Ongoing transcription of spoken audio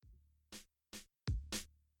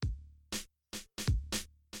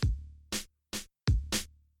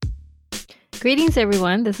Greetings,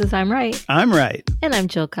 everyone. This is I'm Right. I'm Right. And I'm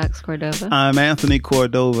Jill Cox Cordova. I'm Anthony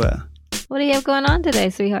Cordova. What do you have going on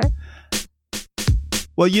today, sweetheart?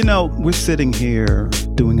 Well, we're sitting here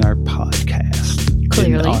doing our podcast.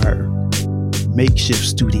 Clearly. In our makeshift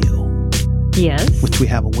studio. Yes. Which we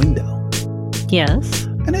have a window. Yes.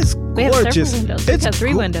 And it's we gorgeous. Have several windows. We have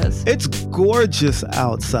three windows. It's gorgeous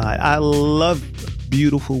outside. I love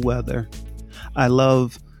beautiful weather. I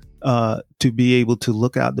love to be able to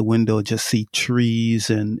look out the window and just see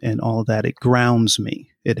trees and all that. It grounds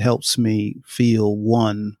me. It helps me feel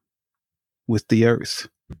one with the earth.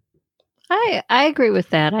 I agree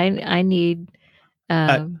with that. I need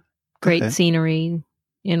great scenery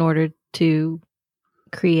in order to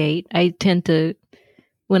create.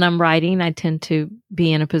 When I'm writing, I tend to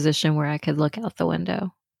be in a position where I could look out the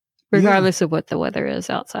window, regardless of what the weather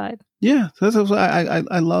is outside. Yeah, that's why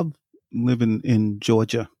I love living in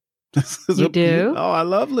Georgia. You do? I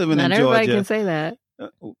love living in Georgia. Not everybody can say that.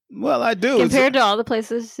 Well, I do. Compared to all the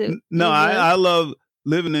places. I love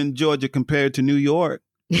living in Georgia compared to New York.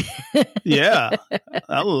 Yeah,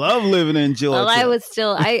 I love living in Georgia. Well, I would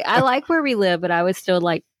still, I like where we live, but I would still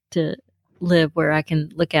like to live where I can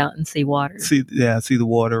look out and see water. See the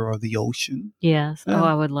water or the ocean. Yes. Yeah. Oh,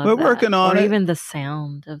 I would love that. We're working on it. Or even the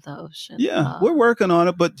sound of the ocean. Yeah, we're working on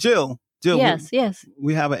it. But Jill. Yes.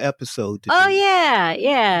 We have an episode today. Oh,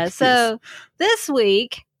 yeah. So this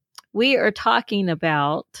week we are talking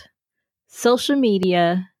about social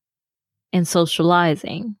media and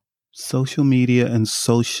socializing. Social media and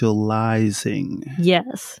socializing.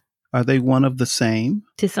 Yes. Are they one of the same?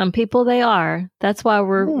 To some people, they are. That's why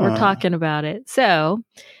we're talking about it. So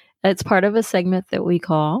it's part of a segment that we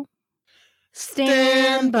call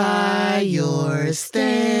Stand by Your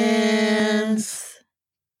Stance.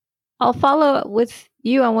 I'll follow up with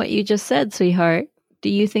you on what you just said, sweetheart. Do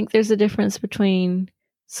you think there's a difference between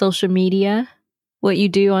social media, what you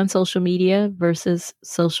do on social media versus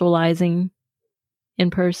socializing in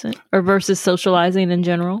person or versus socializing in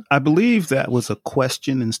general? I believe that was a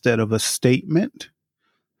question instead of a statement.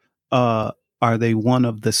 Are they one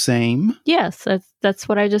of the same? Yes, that's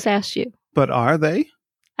what I just asked you. But are they?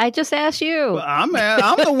 I just asked you. Well, I'm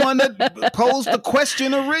the one that posed the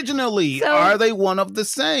question originally. So, are they one of the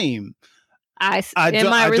same? I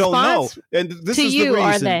don't know. And this to is you, the reason.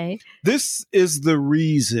 Are they? This is the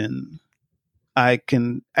reason I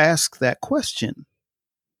can ask that question.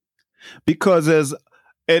 Because as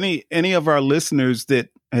any of our listeners that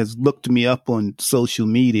has looked me up on social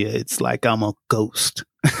media, it's like I'm a ghost.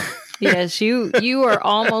 Yes, you are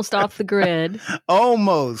almost off the grid.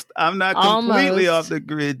 Almost. I'm not completely off the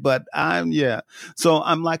grid, but So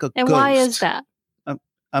I'm like a ghost. And why is that?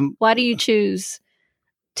 Why do you choose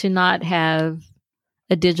to not have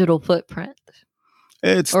a digital footprint?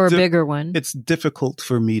 Or a bigger one? It's difficult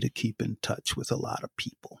for me to keep in touch with a lot of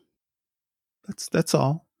people. That's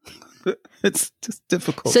all. It's just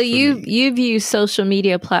difficult. So you view social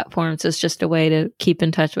media platforms as just a way to keep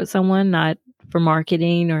in touch with someone, not for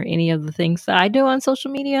marketing or any of the things that I do on social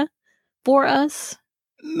media for us?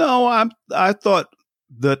 No, I thought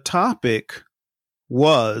the topic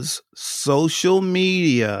was social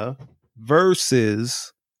media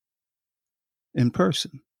versus in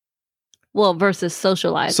person. Well, versus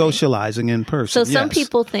socializing. Socializing in person. So some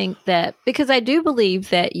people think that, because I do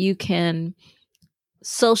believe that you can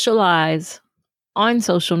socialize on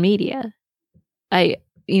social media.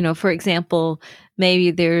 For example,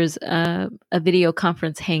 maybe there's a video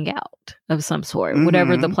conference hangout of some sort,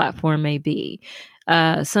 whatever the platform may be.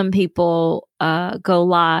 Some people go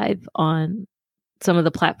live on some of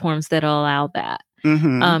the platforms that allow that.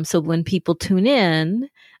 So when people tune in,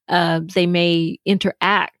 they may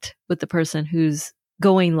interact with the person who's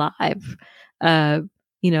going live,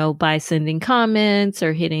 by sending comments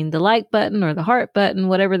or hitting the like button or the heart button,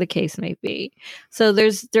 whatever the case may be. So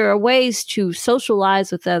there are ways to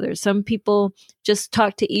socialize with others. Some people just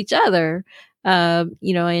talk to each other,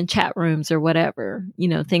 in chat rooms or whatever,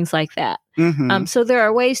 things like that. So there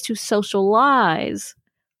are ways to socialize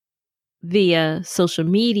via social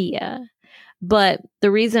media. But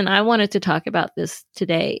the reason I wanted to talk about this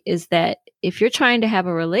today is that if you're trying to have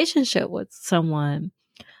a relationship with someone,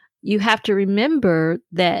 you have to remember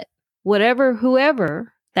that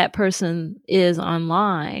whoever that person is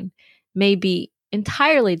online may be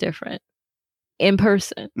entirely different in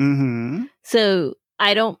person. So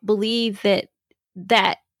I don't believe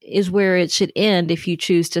that is where it should end if you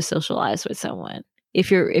choose to socialize with someone.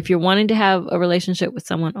 If you're wanting to have a relationship with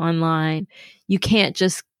someone online, you can't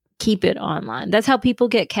just keep it online. That's how people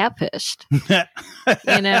get catfished.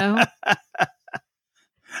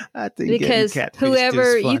 I think because getting catfished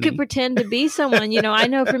whoever is funny. you could pretend to be someone, I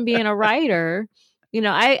know from being a writer,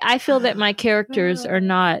 I feel that my characters are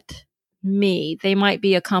not me. They might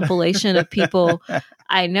be a compilation of people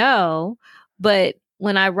I know, but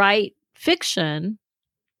when I write fiction,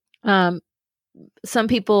 some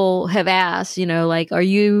people have asked, like, are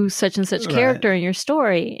you such and such character in your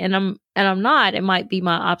story? And I'm not. It might be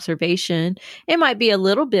my observation. It might be a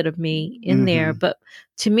little bit of me in there, but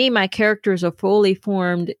to me, my characters are fully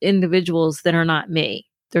formed individuals that are not me.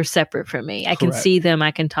 They're separate from me. I can see them.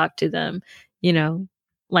 I can talk to them,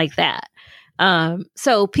 like that. So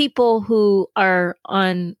some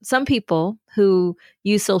people who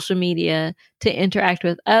use social media to interact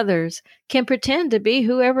with others can pretend to be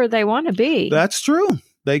whoever they want to be. That's true.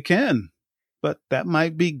 They can, but that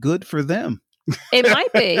might be good for them. It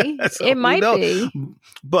might be. So it might be.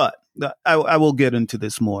 But I will get into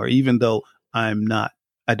this more, even though I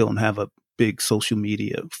don't have a big social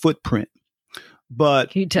media footprint.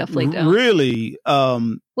 But you definitely don't. Really,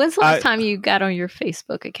 when's the last time you got on your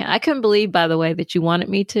Facebook account? I couldn't believe, by the way, that you wanted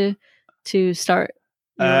me to start.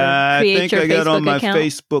 I think I got on my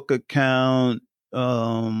Facebook account.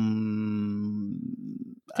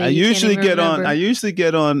 I usually get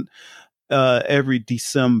on every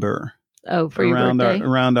December. Oh, for your birthday?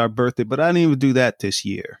 Around our birthday, but I didn't even do that this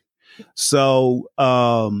year. So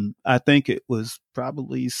I think it was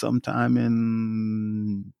probably sometime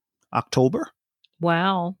in October.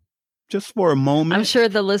 Wow. Just for a moment. I'm sure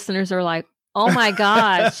the listeners are like, oh my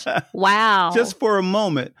gosh, wow. Just for a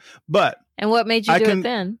moment. And what made you do it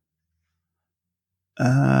then?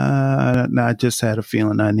 No, I just had a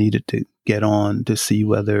feeling I needed to get on to see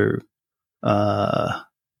whether there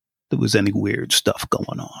was any weird stuff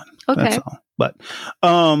going on. Okay. That's all. But,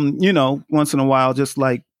 once in a while, just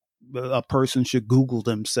like a person should Google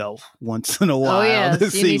themselves once in a while. Oh, yes. to you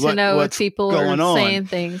see need to know what's if people going are on. saying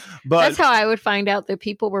things. But that's how I would find out that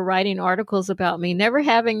people were writing articles about me, never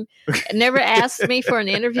asked me for an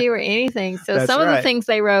interview or anything. So some of the things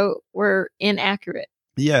they wrote were inaccurate.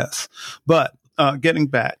 Yes. But getting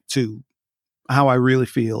back to how I really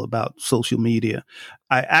feel about social media,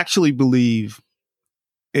 I actually believe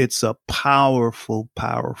it's a powerful,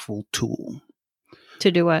 powerful tool. To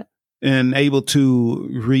do what? And able to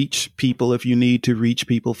reach people if you need to reach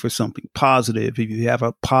people for something positive. If you have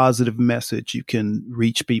a positive message, you can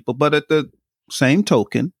reach people. But at the same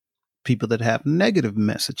token, people that have negative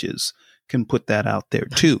messages can put that out there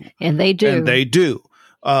too. And they do.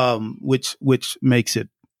 Which makes it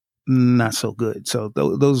not so good. So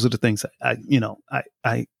those are the things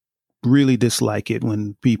I really dislike it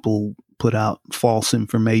when people put out false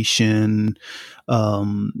information,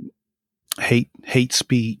 hate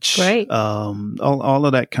speech, right. All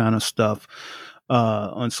of that kind of stuff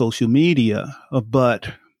on social media.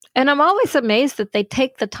 And I'm always amazed that they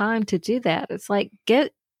take the time to do that. It's like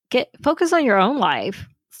get focus on your own life.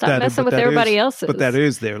 Stop messing with everybody else's. But that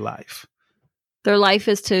is their life. Their life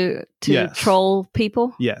is to troll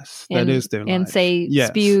people. Yes, that is their life. And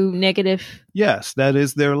spew negative. Yes, that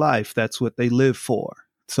is their life. That's what they live for.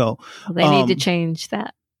 So they need to change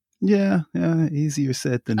that. Yeah, easier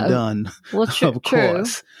said than done. Well, of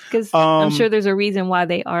course, because I'm sure there's a reason why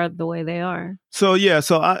they are the way they are. So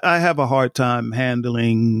I have a hard time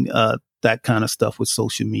handling that kind of stuff with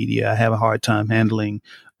social media. I have a hard time handling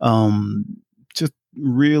just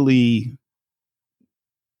really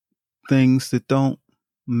things that don't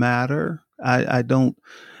matter. I don't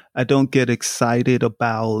get excited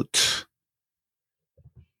about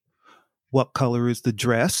what color is the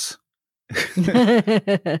dress. You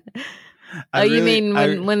mean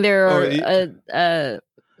when there are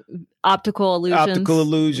optical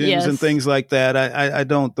illusions and things like that? I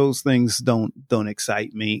don't. Those things don't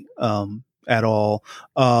excite me at all.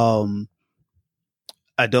 I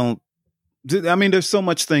don't. I mean, there's so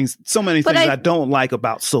many things I don't like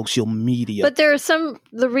about social media. But there are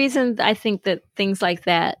the reason I think that things like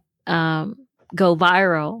that go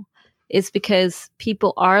viral is because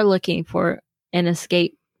people are looking for an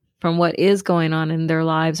escape from what is going on in their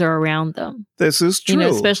lives or around them. This is true.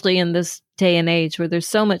 Especially in this day and age where there's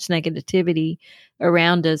so much negativity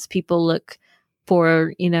around us. People look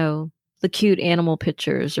for, the cute animal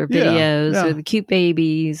pictures or videos or the cute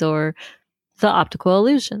babies or the optical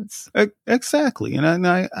illusions. Exactly. And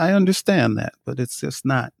I understand that, but it's just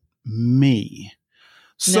not me.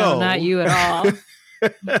 No, not you at all.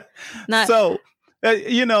 So,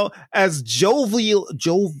 as jovial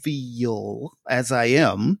as I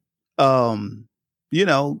am,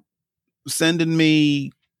 sending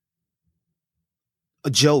me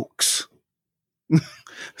jokes,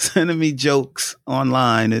 sending me jokes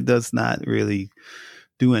online, it does not really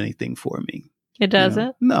do anything for me. It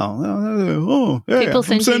doesn't? No. Oh, hey, People I'm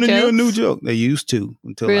send you sending you a new jokes? joke. They used to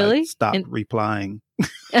until I Really? stopped And- replying.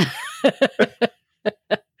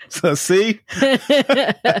 So see,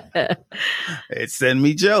 they send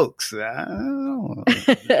me jokes. I don't know.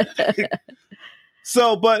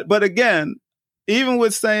 So, but again, even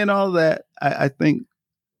with saying all that, I think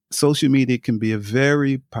social media can be a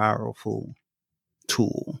very powerful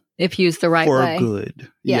tool if used the right for way.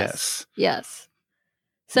 good. Yes. Yes.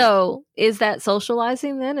 So is that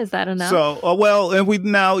socializing then? Is that enough? So, well, and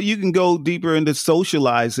now you can go deeper into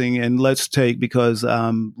socializing, and let's take, because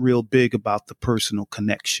I'm real big about the personal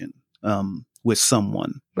connection with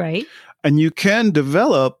someone. Right. And you can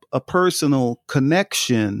develop a personal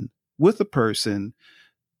connection with a person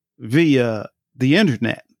via the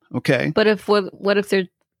internet. Okay. But what if they're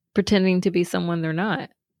pretending to be someone they're not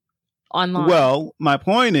online? Well, my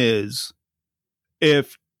point is,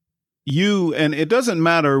 if and it doesn't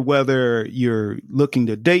matter whether you're looking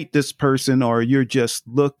to date this person or you're just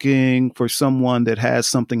looking for someone that has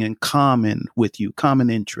something in common with you, common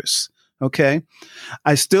interests. Okay.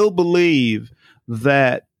 I still believe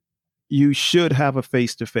that you should have a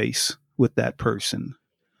face-to-face with that person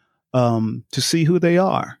to see who they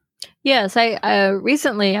are. Yes. I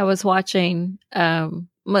recently I was watching, the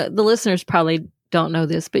listeners probably don't know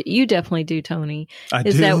this, but you definitely do, Tony. I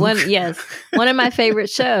is do. that one? Yes. One of my favorite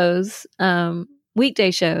shows,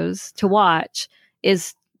 weekday shows to watch,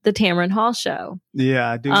 is the Tamron Hall show.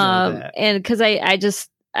 Yeah, I do know that. And because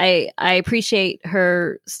I appreciate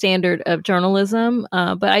her standard of journalism,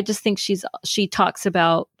 but I just think she talks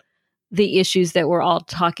about the issues that we're all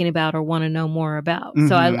talking about or want to know more about.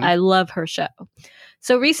 So I love her show.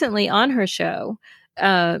 So recently on her show,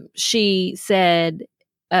 she said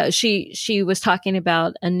she was talking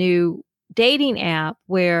about a new dating app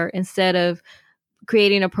where instead of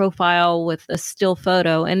creating a profile with a still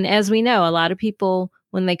photo, and as we know, a lot of people,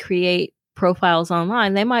 when they create profiles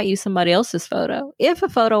online, they might use somebody else's photo, if a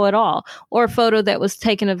photo at all, or a photo that was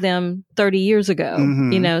taken of them 30 years ago.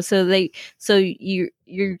 So you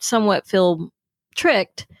somewhat feel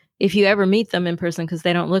tricked if you ever meet them in person because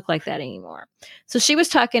they don't look like that anymore. So she was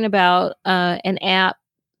talking about an app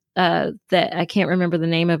that I can't remember the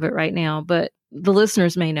name of it right now, but the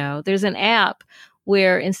listeners may know. There's an app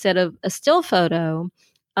where instead of a still photo,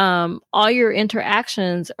 all your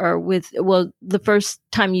interactions are with, the first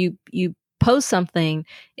time you post something,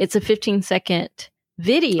 it's a 15-second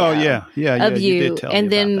video of you did tell and me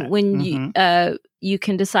then about that. when you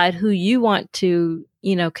can decide who you want to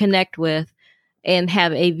connect with and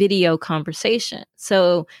have a video conversation.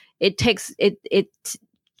 So it takes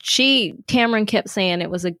Tamron kept saying it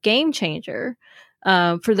was a game changer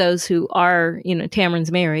for those who are,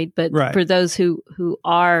 Tamron's married, but for those who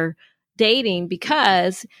are dating,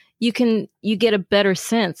 because you get a better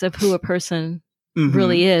sense of who a person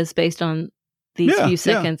really is based on these few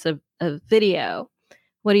seconds of video.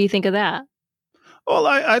 What do you think of that? Well,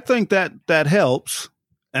 I think that helps.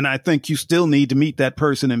 And I think you still need to meet that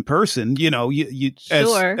person in person,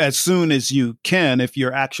 Sure. as soon as you can, if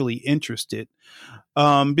you're actually interested.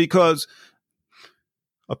 Because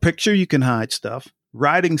a picture, you can hide stuff.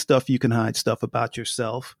 Writing stuff, you can hide stuff about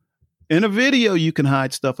yourself. In a video, you can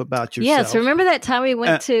hide stuff about yourself. Yes. Remember that time we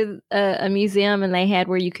went to a museum and they had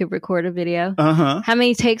where you could record a video? Uh-huh. How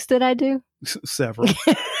many takes did I do? Several.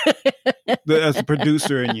 As a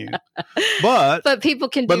producer in you. But people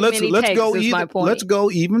can do many takes, is my point. Let's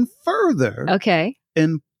go even further. Okay.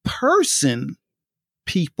 In person,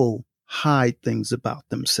 people hide things about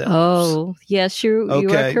themselves. Oh, yes, you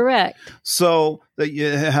are correct. So that you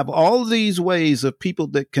have all these ways of people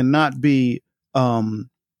that cannot be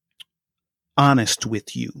honest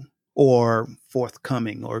with you or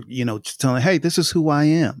forthcoming, or just telling, hey, this is who I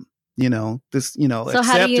am. So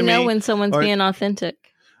how do you know when someone's being authentic?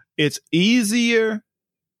 It's easier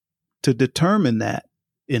to determine that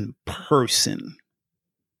in person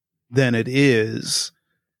than it is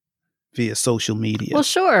via social media. Well,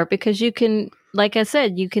 sure, because you can, like I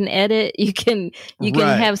said, you can edit, you can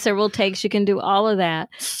have several takes, you can do all of that.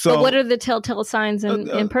 So, but what are the telltale signs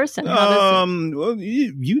in person? Well,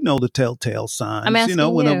 you know the telltale signs. I'm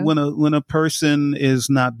asking when a person is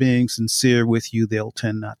not being sincere with you, they'll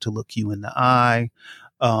tend not to look you in the eye.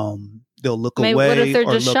 They'll look away, what if they're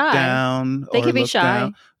or just look shy? down. They could be shy.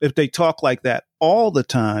 Down. If they talk like that all the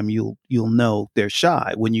time, you'll know they're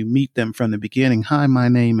shy. When you meet them from the beginning, hi, my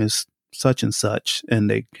name is such and such, and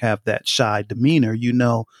they have that shy demeanor,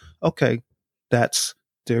 okay, they're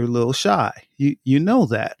a little shy. You know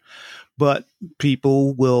that. But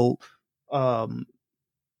people will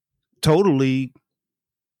totally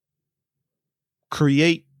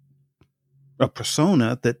create a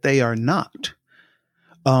persona that they are not.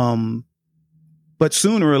 But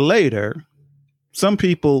sooner or later, some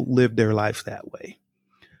people live their life that way.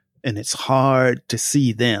 And it's hard to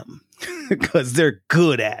see them because they're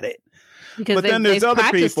good at it. Because but then there's they've other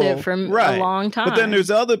practiced people it for a long time. But then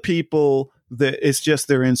there's other people that it's just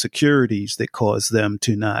their insecurities that cause them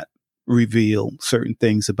to not reveal certain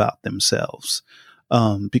things about themselves,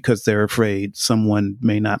 because they're afraid someone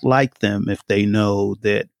may not like them if they know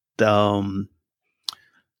that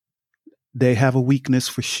they have a weakness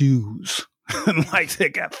for shoes. Like they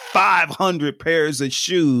got 500 pairs of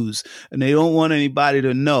shoes and they don't want anybody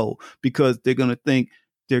to know because they're going to think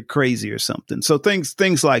they're crazy or something. So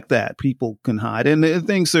things like that people can hide, and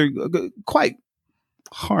things are quite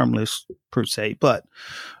harmless per se, but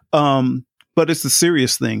it's the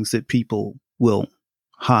serious things that people will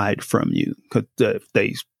hide from you, because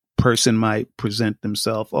if person might present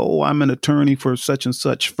themselves, oh, I'm an attorney for such and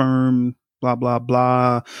such firm, blah, blah,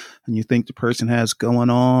 blah. And you think the person has going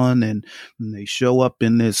on, and they show up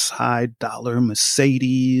in this high dollar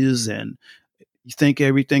Mercedes, and you think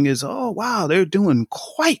everything is, oh, wow, they're doing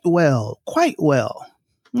quite well.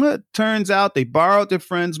 Well, it turns out they borrowed their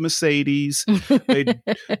friend's Mercedes.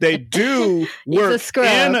 They do work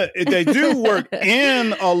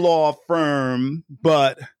in a law firm,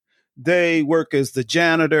 but they work as the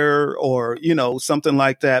janitor or, something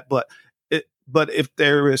like that. But if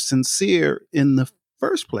they're sincere in the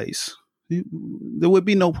first place, there would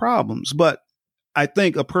be no problems. But I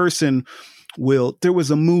think a person there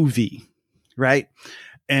was a movie, right?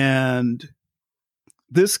 And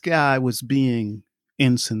this guy was being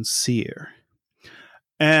insincere.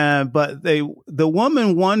 But the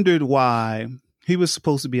woman wondered why he was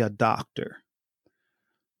supposed to be a doctor.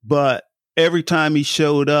 But every time he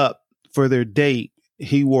showed up for their date,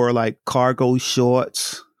 he wore like cargo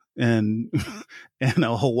shorts and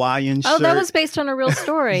a Hawaiian shirt. Oh, that was based on a real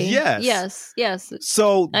story. Yes.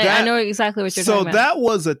 So I know exactly what you're talking about. So that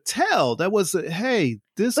was a tell. That was hey,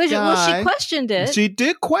 this guy. Well, she questioned it. She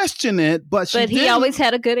did question it, but he always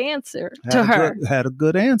had a good answer to her. Had a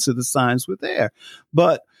good answer. The signs were there.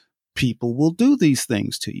 But people will do these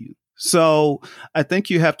things to you. So I think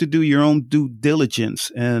you have to do your own due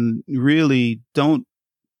diligence and really don't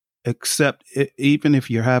accept it, even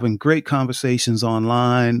if you're having great conversations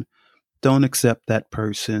online. Don't accept that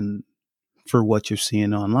person for what you're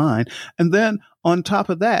seeing online. And then on top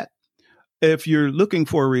of that, if you're looking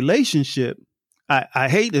for a relationship, I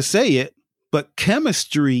hate to say it, but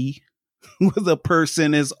chemistry with a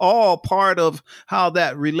person is all part of how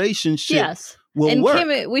that relationship will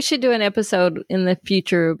work. We should do an episode in the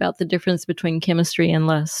future about the difference between chemistry and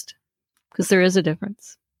lust, because there is a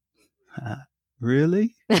difference.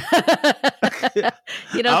 Really? You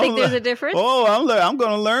don't think there's a difference? Oh, I'm going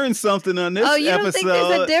to learn something on this episode. Oh, you don't think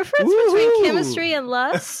there's a difference between chemistry and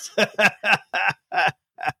lust?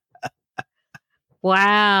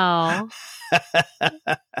 Wow.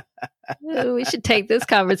 We should take this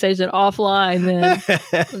conversation offline then.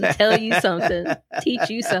 And tell you something. Teach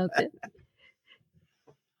you something.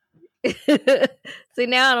 See,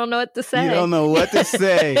 now I don't know what to say. You don't know what to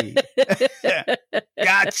say.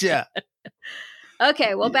 Gotcha.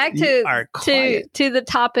 Okay, well, back to the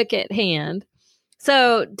topic at hand.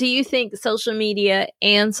 So, do you think social media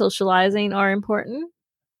and socializing are important?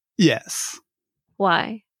 Yes.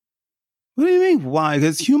 Why? What do you mean, why?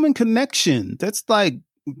 Because human connection. That's like,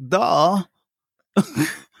 duh.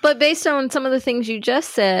 But based on some of the things you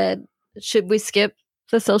just said, should we skip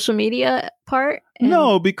the social media part?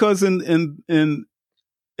 No, because in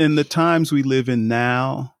the times we live in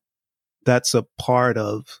now, that's a part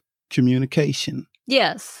of communication.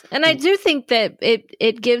 Yes. And I do think that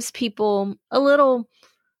it gives people a little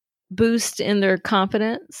boost in their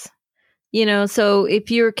confidence. So if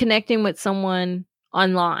you're connecting with someone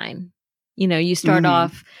online, you start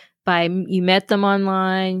off by you met them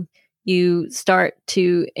online, you start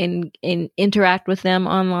to interact with them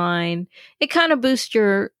online. It kind of boosts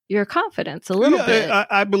your confidence a little bit.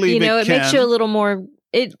 I believe it makes you a little more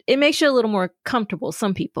it makes you a little more comfortable,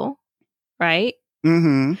 some people, right?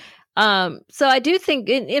 Mm-hmm. So I do think,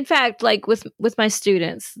 in fact, like with my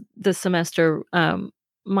students this semester,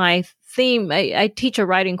 my theme, I teach a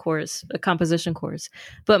writing course, a composition course,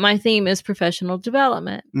 but my theme is professional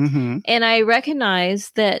development. Mm-hmm. And I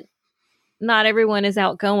recognize that not everyone is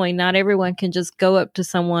outgoing. Not everyone can just go up to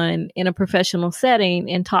someone in a professional setting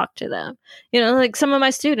and talk to them. Like some of my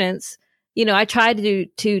students, I try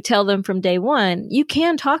to tell them from day one, you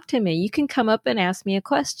can talk to me. You can come up and ask me a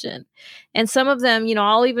question. And some of them,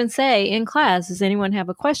 I'll even say in class, does anyone have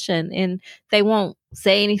a question? And they won't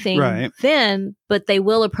say anything then, but they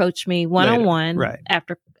will approach me one-on-one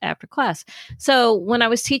after class. So when I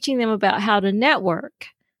was teaching them about how to network,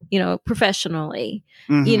 professionally,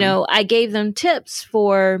 I gave them tips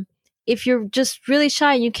for if you're just really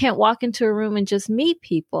shy and you can't walk into a room and just meet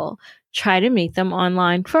people, try to meet them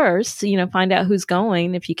online first, find out who's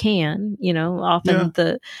going if you can, often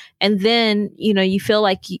and then, you feel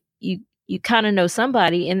like you kind of know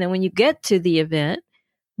somebody. And then when you get to the event,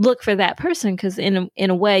 look for that person because in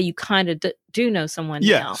a way you kind of do know someone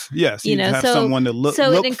now. Yes, you have someone to look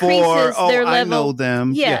it increases for. their level. I know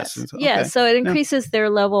them. Yes. So it increases their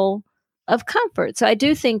level of comfort. So I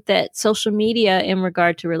do think that social media in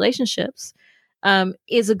regard to relationships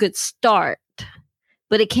is a good start,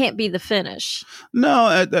 but it can't be the finish.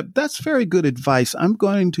 No, that's very good advice. I'm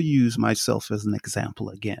going to use myself as an example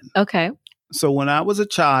again. Okay. So when I was a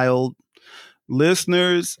child,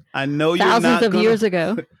 listeners, I know you're not thousands of years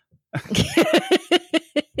ago.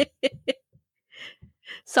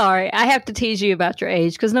 Sorry, I have to tease you about your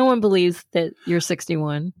age because no one believes that you're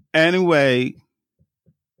 61. Anyway,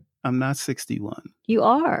 I'm not 61. You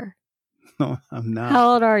are. No, I'm not.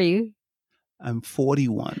 How old are you? I'm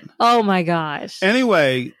 41. Oh my gosh.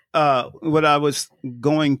 Anyway, what I was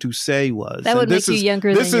going to say was that would make you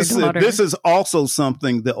younger than your daughter. This is also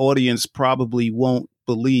something the audience probably won't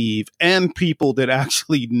believe, and people that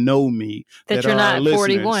actually know me that you're not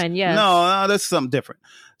 41. Yes. No, that's something different.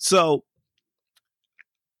 So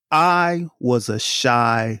I was a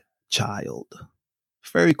shy child,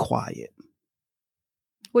 very quiet.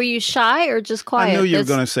 Were you shy or just quiet? I knew you were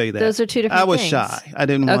going to say that. Those are two different things. I was shy. I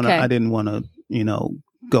didn't want to,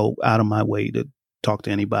 go out of my way to talk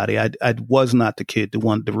to anybody. I was not the kid that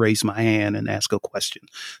wanted to raise my hand and ask a question.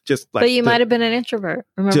 But you might have been an introvert.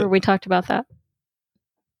 Remember we talked about that?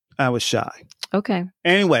 I was shy. Okay.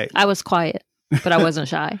 Anyway. I was quiet, but I wasn't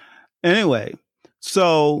shy. Anyway.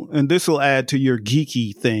 So, and this will add to your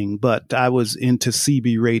geeky thing, but I was into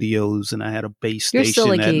CB radios and I had a base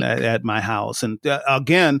station at my house. And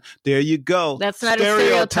again, there you go. That's not a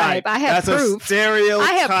stereotype. I have proof. A stereotype.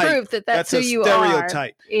 I have proof that's who you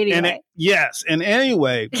stereotype. Are. Anyway. And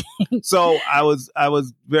anyway, so I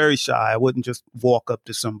was very shy. I wouldn't just walk up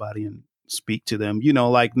to somebody and speak to them.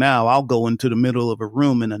 Like now I'll go into the middle of a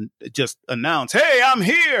room and just announce, "Hey, I'm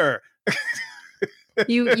here."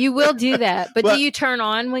 You will do that, but do you turn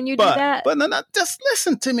on when you do that? But no, just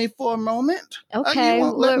listen to me for a moment. Okay,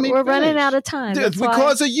 we're running out of time. It's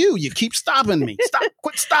because of you. You keep stopping me.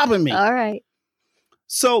 Quit stopping me. All right.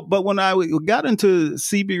 So, but when I got into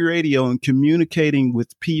CB radio and communicating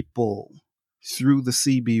with people through the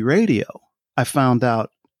CB radio, I found out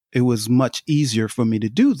it was much easier for me to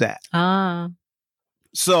do that.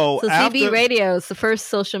 So CB radio is the first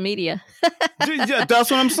social media. Yeah,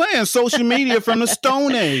 that's what I'm saying. Social media from the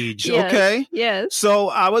Stone Age. Yes, okay. Yes. So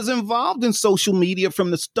I was involved in social media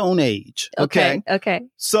from the Stone Age. Okay.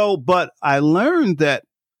 So, but I learned that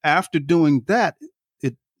after doing that,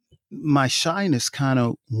 my shyness kind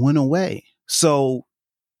of went away. So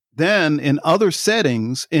then in other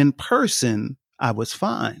settings, in person, I was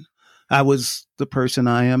fine. I was the person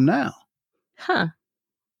I am now. Huh.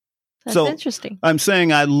 That's interesting. I'm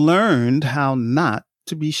saying I learned how not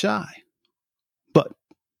to be shy, but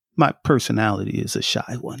my personality is a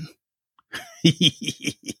shy one.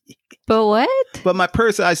 But what?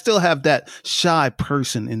 But I still have that shy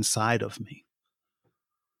person inside of me.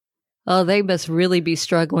 Oh, they must really be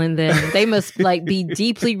struggling then. They must be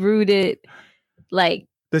deeply rooted,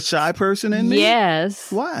 the shy person in me.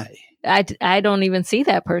 Yes. Why? I don't even see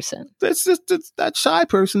that person. That shy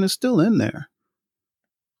person is still in there.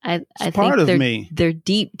 I think part of me. They're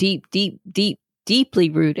deeply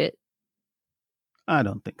rooted. I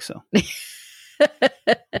don't think so.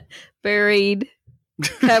 Buried,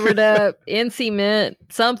 covered up in cement,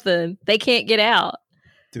 something. They can't get out.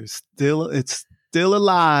 It's still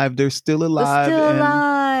alive. They're still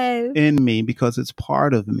alive in me because it's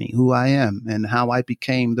part of me, who I am and how I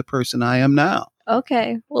became the person I am now.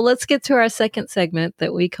 Okay. Well, let's get to our second segment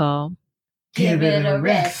that we call Give It a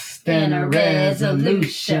Rest and a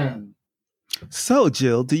Resolution. So,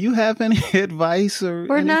 Jill, do you have any advice or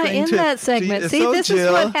We're not in that segment. See, this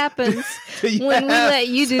is what happens when we let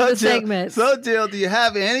you do the segment. So, Jill, do you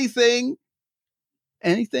have anything?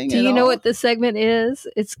 Anything? Do you know what this segment is?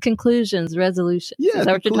 It's conclusions, resolutions. Yeah, is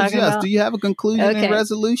that what you're talking about? Do you have a conclusion and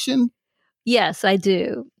resolution? Yes, I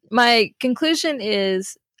do. My conclusion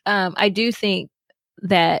is I do think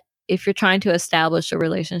that if you're trying to establish a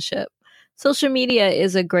relationship, social media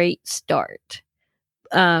is a great start.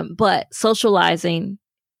 But socializing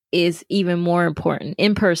is even more important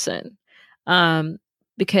in person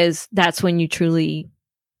because that's when you truly,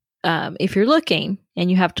 if you're looking and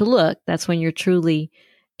you have to look, that's when you're truly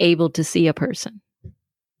able to see a person.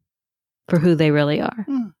 for who they really are.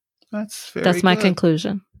 That's my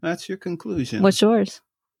conclusion. That's your conclusion. What's yours?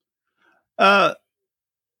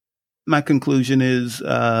 My conclusion is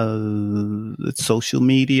that social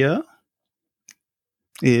media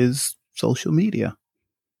is social media.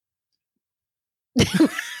 What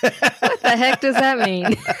the heck does that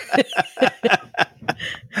mean?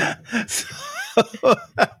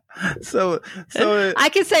 So I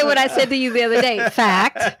can say what I said to you the other day.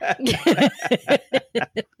 Fact.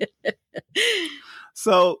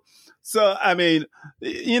 So I mean,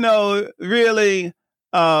 really,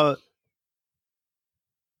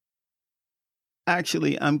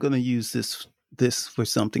 actually, I'm going to use this for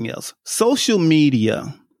something else. Social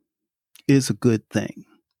media is a good thing.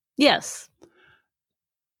 Yes.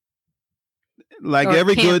 Like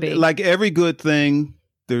every good thing,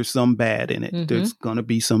 there's some bad in it. Mm-hmm. There's going to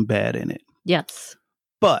be some bad in it. Yes.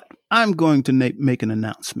 But I'm going to make an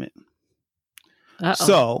announcement. Uh-oh.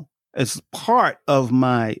 So, as part of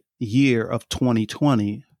my year of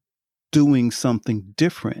 2020, doing something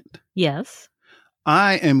different. Yes.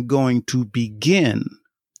 I am going to begin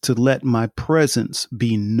to let my presence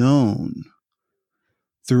be known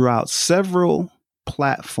throughout several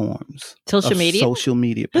platforms. Social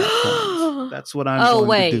media platforms. That's what I'm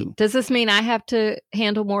going to do. Does this mean I have to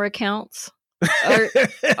handle more accounts? or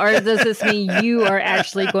does this mean you are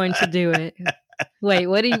actually going to do it? Wait,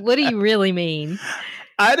 what do you really mean?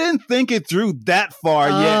 I didn't think it through that far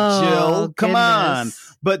yet, Jill. Come on.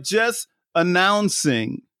 But just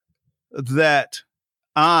announcing that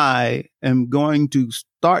I am going to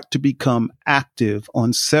start to become active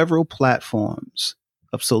on several platforms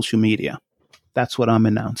of social media. That's what I'm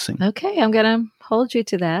announcing. Okay, I'm going to hold you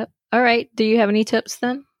to that. All right. Do you have any tips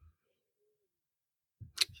then?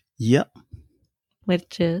 Yep.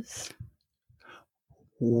 Which is?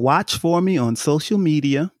 Watch for me on social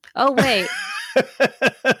media. Oh, wait.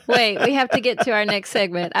 Wait, we have to get to our next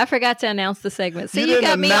segment. I forgot to announce the segment. So you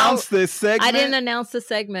got me announce this segment? I didn't announce the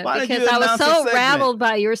segment because I was so rattled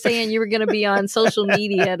by you were saying you were going to be on social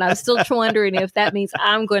media, and I'm still wondering if that means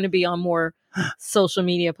I'm going to be on more social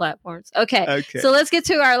media platforms. Okay. So let's get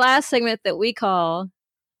to our last segment that we call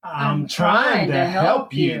I'm trying to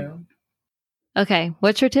help you. Okay,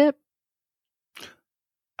 what's your tip?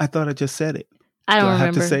 I thought I just said it. I don't remember. I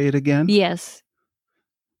have to say it again? Yes.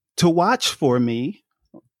 To watch for me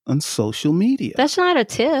on social media. That's not a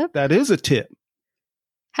tip. That is a tip.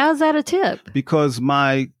 How's that a tip? Because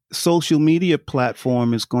my social media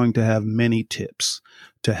platform is going to have many tips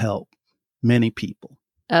to help many people.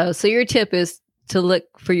 Oh, so your tip is to look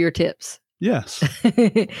for your tips. Yes.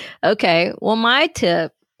 Okay. Well, my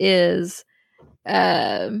tip is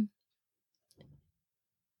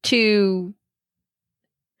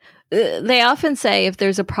they often say if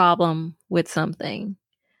there's a problem with something,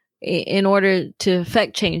 in order to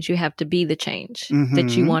affect change, you have to be the change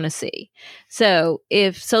that you want to see. So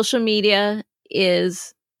if social media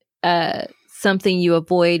is something you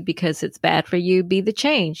avoid because it's bad for you, be the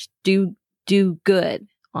change. Do good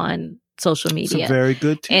on social media. It's a very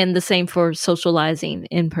good tip. And the same for socializing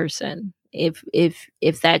in person. If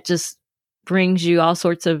that just brings you all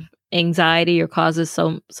sorts of anxiety or causes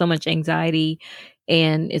so much anxiety,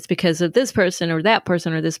 and it's because of this person or that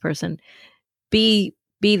person or this person, be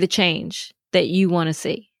the change that you want to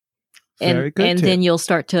see. Very good and tip. Then you'll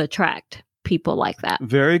start to attract people like that.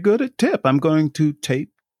 Very good tip. I'm going to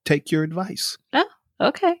take your advice. Oh,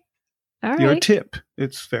 okay. All right. Your tip.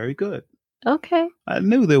 It's very good. Okay. I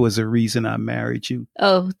knew there was a reason I married you.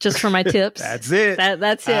 Oh, just for my tips? That's it.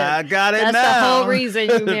 That's it. I got it That's now. That's the whole reason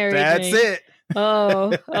you married me. That's it.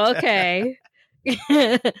 Oh, okay.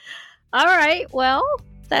 All right. Well,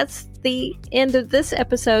 that's the end of this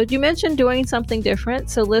episode. You mentioned doing something different.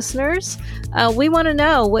 So listeners, we want to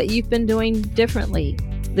know what you've been doing differently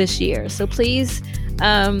this year. So please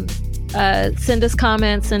send us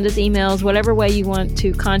comments, send us emails, whatever way you want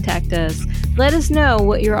to contact us. Let us know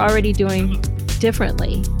what you're already doing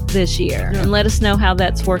differently this year, and let us know how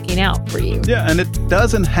that's working out for you. Yeah, and it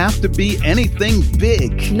doesn't have to be anything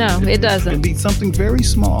big. No, it doesn't. It can be something very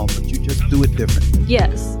small, but you just do it differently.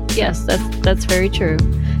 Yes, that's very true.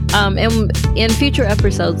 And in future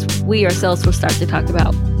episodes, we ourselves will start to talk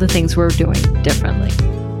about the things we're doing differently,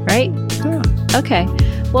 right? Yeah. Okay.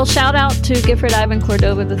 Well, shout out to Gifford Ivan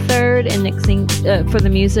Cordova III and Nick for the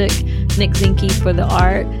music, Nick Zinke for the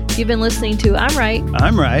art. You've been listening to I'm Right.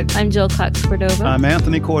 I'm Right. I'm Jill Cox Cordova. I'm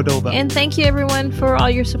Anthony Cordova. And thank you, everyone, for all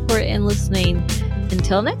your support and listening.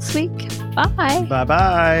 Until next week. Bye.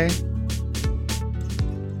 Bye-bye.